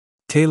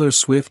Taylor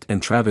Swift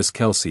and Travis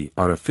Kelce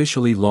are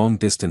officially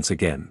long-distance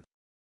again.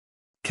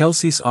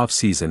 Kelce's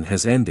offseason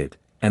has ended,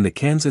 and the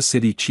Kansas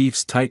City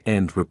Chiefs tight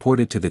end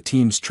reported to the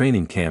team's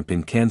training camp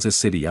in Kansas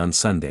City on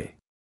Sunday.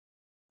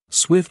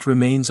 Swift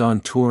remains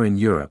on tour in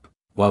Europe,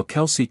 while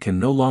Kelce can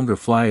no longer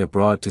fly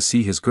abroad to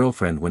see his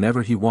girlfriend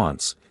whenever he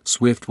wants.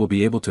 Swift will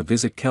be able to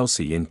visit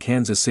Kelce in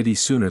Kansas City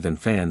sooner than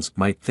fans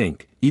might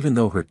think, even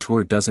though her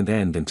tour doesn't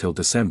end until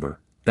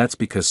December. That's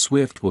because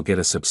Swift will get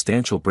a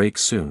substantial break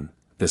soon.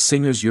 The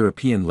singer's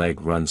European leg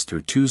runs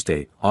through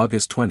Tuesday,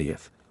 August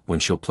 20th, when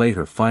she'll play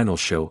her final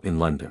show in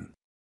London.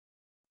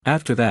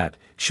 After that,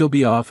 she'll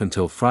be off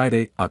until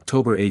Friday,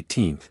 October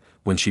 18th,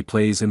 when she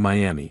plays in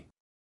Miami.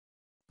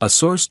 A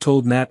source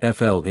told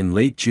NatFL in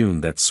late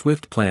June that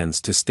Swift plans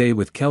to stay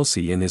with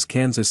Kelce in his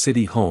Kansas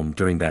City home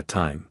during that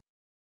time.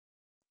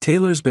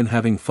 Taylor's been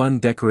having fun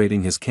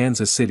decorating his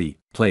Kansas City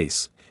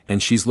place,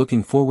 and she's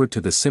looking forward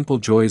to the simple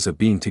joys of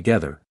being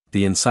together,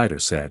 the insider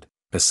said.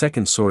 A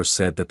second source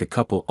said that the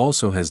couple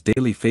also has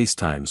daily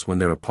FaceTimes when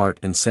they're apart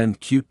and send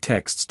cute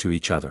texts to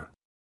each other.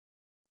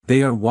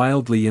 They are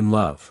wildly in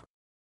love.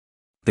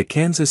 The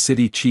Kansas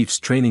City Chiefs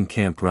training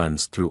camp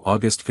runs through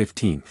August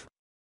 15th.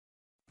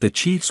 The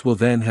Chiefs will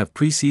then have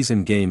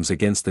preseason games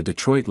against the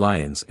Detroit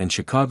Lions and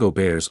Chicago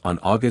Bears on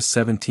August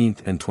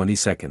 17th and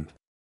 22nd.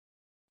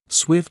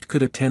 Swift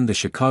could attend the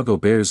Chicago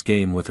Bears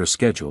game with her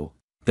schedule,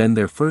 then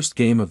their first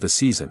game of the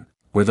season,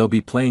 where they'll be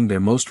playing their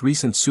most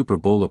recent Super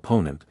Bowl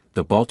opponent,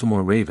 the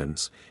Baltimore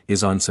Ravens,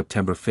 is on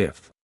September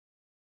 5th.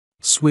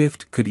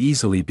 Swift could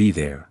easily be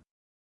there.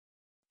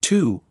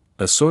 2.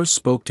 A source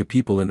spoke to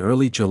People in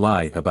early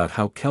July about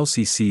how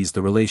Kelce sees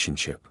the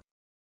relationship.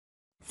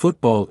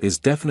 Football is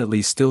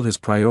definitely still his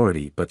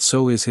priority, but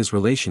so is his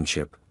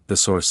relationship, the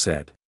source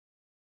said.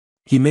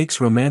 He makes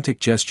romantic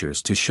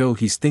gestures to show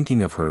he's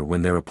thinking of her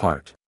when they're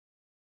apart.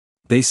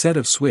 They said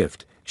of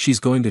Swift, she's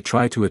going to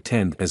try to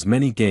attend as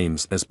many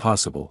games as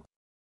possible.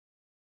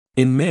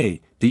 In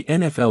May, the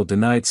NFL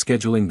denied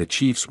scheduling the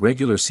Chiefs'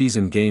 regular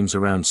season games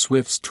around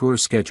Swift's tour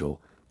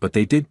schedule, but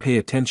they did pay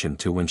attention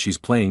to when she's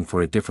playing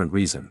for a different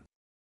reason.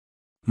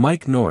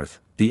 Mike North,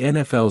 the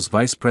NFL's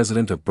vice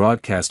president of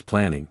broadcast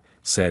planning,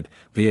 said,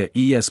 via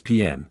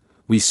ESPN,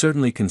 "We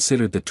certainly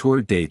considered the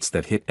tour dates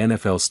that hit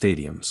NFL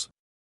stadiums.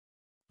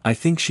 I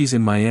think she's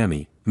in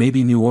Miami,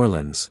 maybe New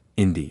Orleans,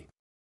 Indy.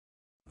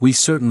 We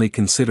certainly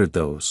considered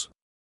those.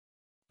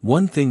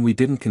 One thing we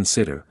didn't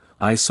consider,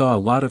 I saw a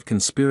lot of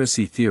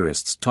conspiracy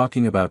theorists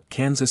talking about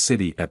Kansas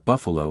City at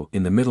Buffalo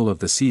in the middle of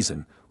the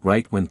season,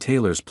 right when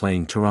Taylor's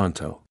playing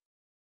Toronto.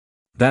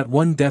 That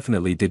one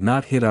definitely did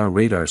not hit our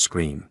radar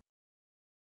screen."